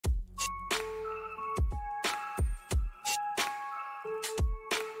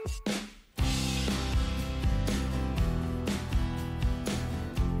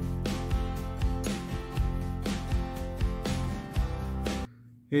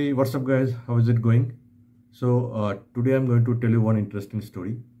Hey, what's up, guys? How is it going? Today I'm going to tell you one interesting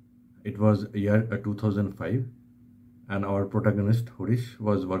story. It was year 2005, and our protagonist Harish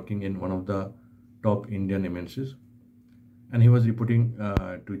was working in one of the top Indian MNCs, and he was reporting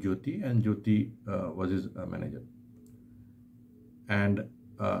to Jyoti, and Jyoti was his manager. And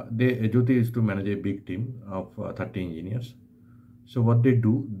Jyoti used to manage a big team of 30 engineers. So what they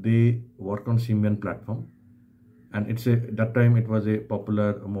do, they work on Symbian platform, and that time it was a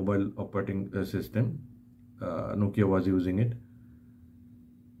popular mobile operating system. Nokia was using it,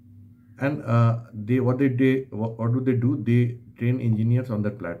 and what do they do? They train engineers on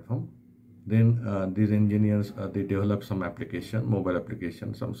that platform. Then these engineers they develop some application, mobile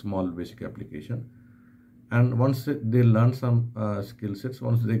application, some small basic application, and once they learn some skill sets,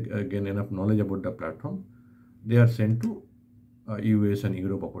 once they gain enough knowledge about the platform, they are sent to US and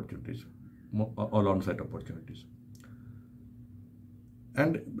Europe opportunities, all on-site opportunities.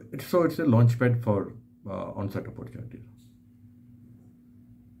 And it's a launchpad for on-site opportunities.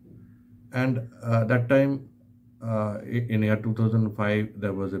 And that time, in year 2005,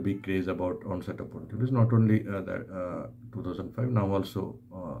 there was a big craze about on-site opportunities. Not only that 2005, now also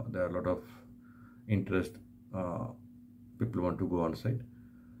there are a lot of interest. People want to go on-site.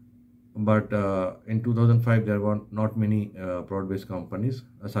 But in 2005, there were not many broad-based companies.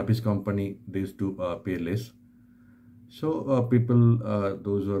 A service company, they used to pay less. So people,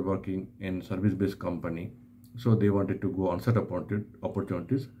 those who are working in service-based company, so they wanted to go on-site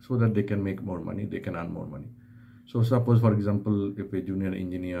opportunities so that they can make more money, they can earn more money. So suppose, for example, if a junior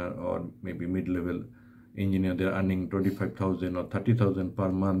engineer or maybe mid-level engineer, they're earning 25,000 or 30,000 per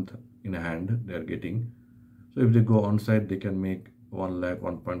month in a hand, they're getting. So if they go on-site, they can make 1 lakh,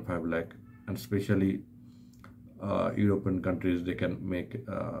 1.5 lakh, and especially European countries, they can make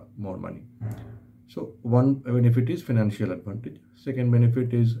more money. So one benefit is financial advantage. Second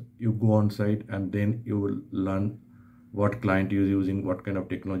benefit is you go on site and then you will learn what client is using, what kind of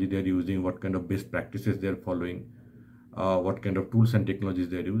technology they're using, what kind of best practices they're following, what kind of tools and technologies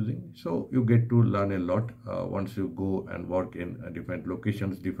they're using. So you get to learn a lot once you go and work in different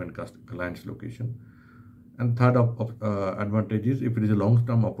locations, different clients' location. And third advantage is if it is a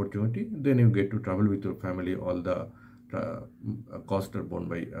long-term opportunity, then you get to travel with your family. All the costs are borne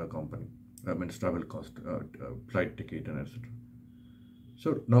by a company. I mean, travel cost, flight ticket, and etc.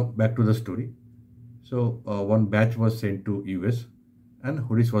 So now back to the story. So one batch was sent to US, and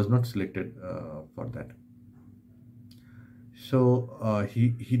Harish was not selected for that. So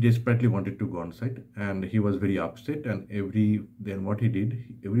he desperately wanted to go on site, and he was very upset. And then what he did,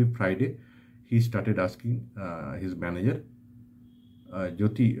 every Friday, he started asking his manager,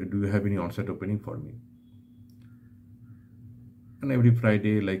 Jyoti, do you have any on-site opening for me? And every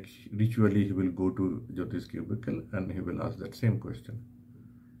Friday, like ritually, he will go to Jyoti's cubicle and he will ask that same question.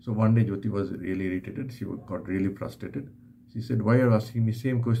 So one day Jyoti was really irritated. She got really frustrated. She said, why are you asking me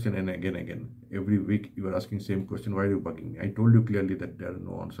same question and again? Every week you are asking same question. Why are you bugging me? I told you clearly that there are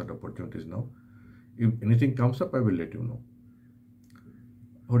no on-site opportunities now. If anything comes up, I will let you know.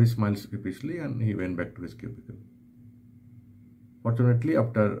 Harish smiled sheepishly and he went back to his cubicle. Fortunately,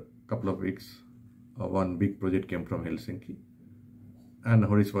 after a couple of weeks, one big project came from Helsinki. And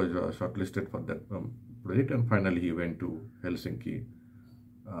Harish was shortlisted for that project, and finally he went to Helsinki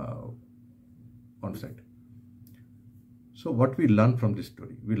on site. So what we learn from this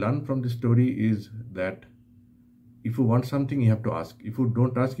story? We learn from this story is that if you want something, you have to ask. If you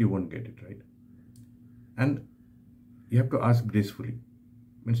don't ask, you won't get it, right? And you have to ask gracefully.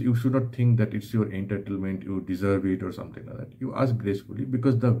 Means you should not think that it's your entitlement, you deserve it or something like that. You ask gracefully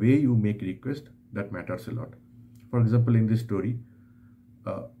because the way you make request, that matters a lot. For example, in this story,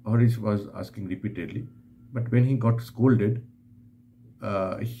 Harish was asking repeatedly, but when he got scolded,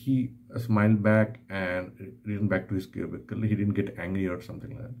 he smiled back and ran back to his cubicle. He didn't get angry or something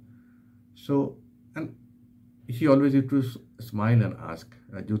like that. So, and he always used to smile and ask,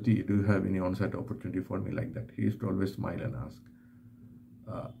 Jyoti, do you have any on-site opportunity for me, like that? He used to always smile and ask.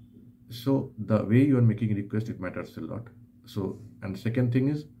 So the way you are making request, it matters a lot. So, and second thing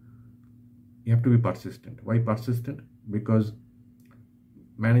is, you have to be persistent. Why persistent? Because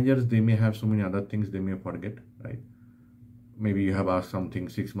managers, they may have so many other things they may forget, right? Maybe you have asked something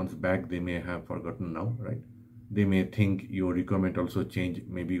 6 months back, they may have forgotten now, right? They may think your requirement also changed.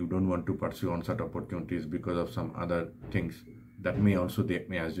 Maybe you don't want to pursue on-site opportunities because of some other things. That may also, they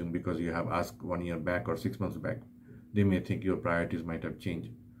may assume because you have asked 1 year back or 6 months back, they may think your priorities might have changed.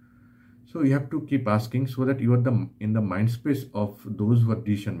 So you have to keep asking so that you are in the mind space of those who are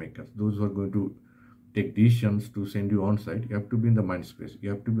decision makers, those who are going to take decisions to send you on site. You have to be in the mind space.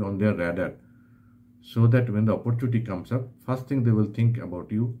 You have to be on their radar. so that when the opportunity comes up, first thing they will think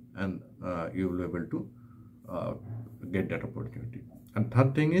about you, and you will be able to uh, get that opportunity. And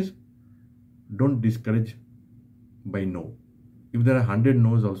third thing is, don't discourage by no. If there are 100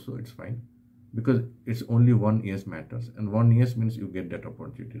 no's also, it's fine, because it's only one yes matters, and one yes means you get that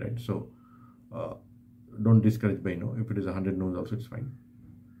opportunity, right? So uh, don't discourage by no. If it is 100 no's also, it's fine.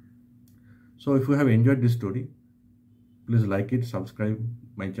 So if you have enjoyed this story, please like it, subscribe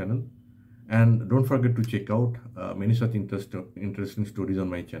my channel, and don't forget to check out many such interesting stories on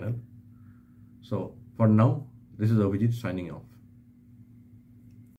my channel. So for now, this is Abhijit signing off.